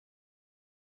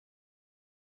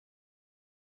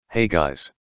Hey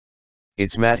guys.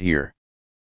 It's Matt here.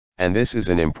 And this is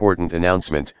an important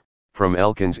announcement, from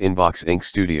Elkinsinboxinc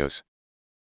Studios.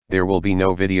 There will be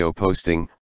no video posting,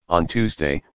 on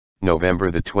Tuesday,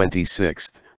 November the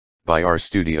 26th, by our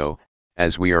studio,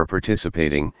 as we are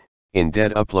participating, in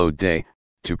Dead Upload Day,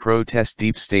 to protest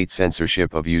deep state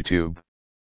censorship of YouTube.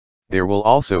 There will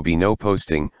also be no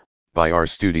posting, by our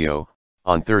studio,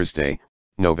 on Thursday,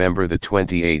 November the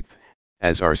 28th,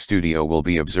 as our studio will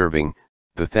be observing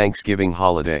the Thanksgiving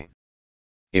holiday.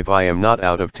 If I am not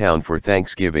out of town for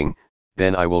Thanksgiving,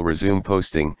 then I will resume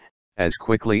posting, as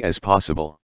quickly as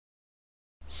possible.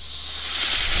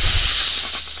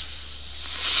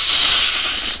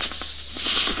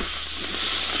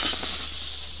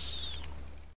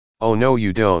 Oh no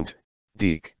you don't,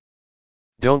 Deke.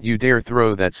 Don't you dare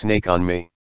throw that snake on me.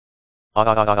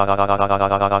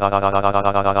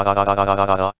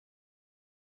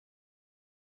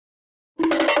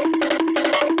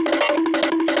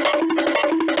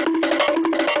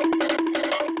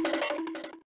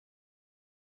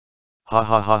 Ha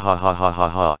ha ha ha ha ha ha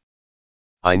ha.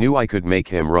 I knew I could make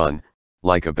him run,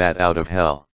 like a bat out of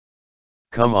hell.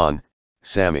 Come on,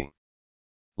 Sammy.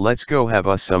 Let's go have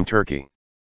us some turkey.